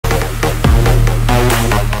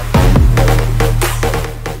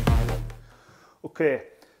Okay,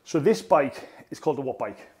 so this bike is called a watt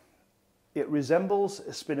bike. It resembles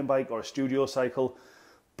a spinning bike or a studio cycle,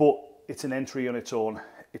 but it's an entry on its own.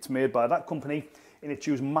 It's made by that company and it's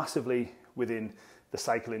used massively within the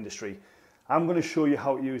cycle industry. I'm going to show you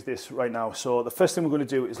how to use this right now. So the first thing we're going to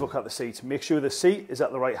do is look at the seat. Make sure the seat is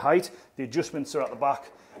at the right height. The adjustments are at the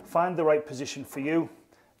back. Find the right position for you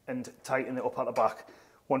and tighten it up at the back.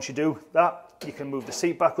 Once you do that, you can move the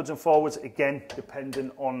seat backwards and forwards, again,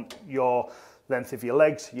 depending on your length of your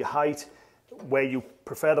legs, your height, where you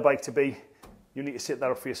prefer the bike to be. You need to set that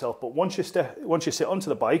up for yourself. But once you sit onto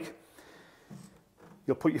the bike,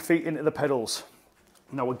 you'll put your feet into the pedals.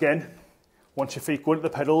 Now again, once your feet go into the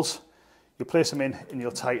pedals, you place them in and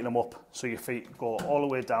you'll tighten them up so your feet go all the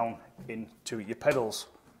way down into your pedals.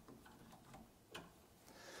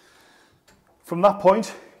 From that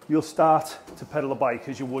point, you'll start to pedal the bike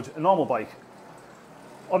as you would a normal bike.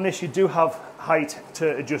 On this, you do have height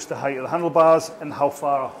to adjust the height of the handlebars and how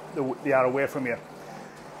far they are away from you.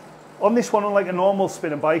 On this one, unlike a normal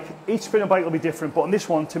spinning bike, each spinning bike will be different, but on this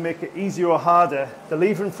one, to make it easier or harder, the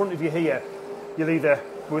lever in front of you here, you'll either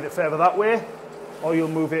move it further that way or you'll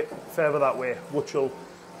move it further that way, which will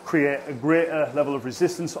create a greater level of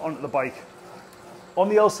resistance onto the bike. On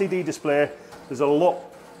the LCD display, there's a lot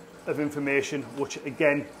of information, which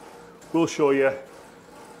again, will show you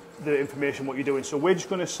the information what you're doing. So we're just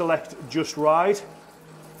going to select just ride.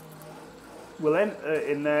 We'll enter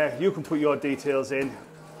in there, you can put your details in,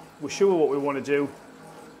 we'll show you what we want to do.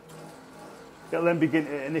 It'll then begin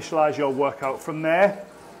to initialize your workout. From there,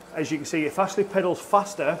 as you can see, if Ashley pedals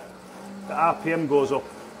faster, the RPM goes up.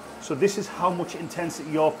 So this is how much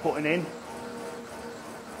intensity you're putting in.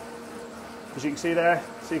 As you can see there,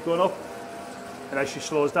 see it going up, and as she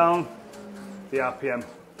slows down, the RPM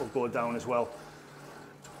will go down as well.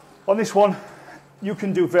 On this one, you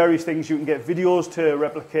can do various things. You can get videos to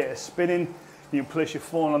replicate a spinning. You can place your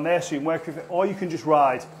phone on there so you can work with it, or you can just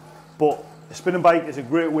ride. But a spinning bike is a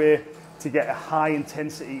great way to get a high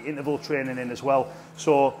intensity interval training in as well.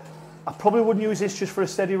 So I probably wouldn't use this just for a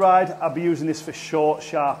steady ride. I'd be using this for short,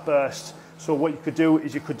 sharp bursts. So what you could do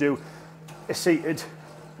is you could do a seated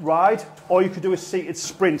ride, or you could do a seated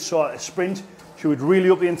sprint. So at a sprint, she would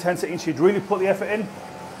really up the intensity and she'd really put the effort in,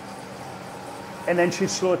 and then she'd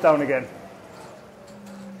slow it down again.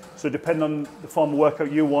 So depending on the form of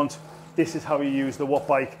workout you want, this is how you use the watt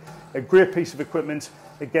bike. A great piece of equipment.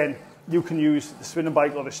 Again, you can use the spinning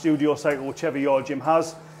bike or the studio cycle, whichever your gym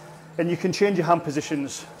has, and you can change your hand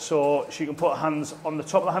positions. So she can put her hands on the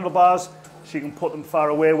top of the handlebars, she can put them far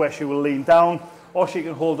away where she will lean down, or she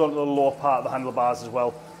can hold on to the lower part of the handlebars as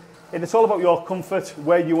well. And it's all about your comfort,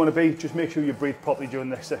 where you want to be. Just make sure you breathe properly during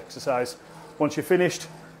this exercise. Once you're finished,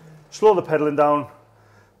 slow the pedaling down,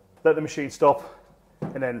 let the machine stop,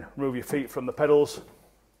 and then remove your feet from the pedals,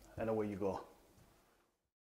 and away you go.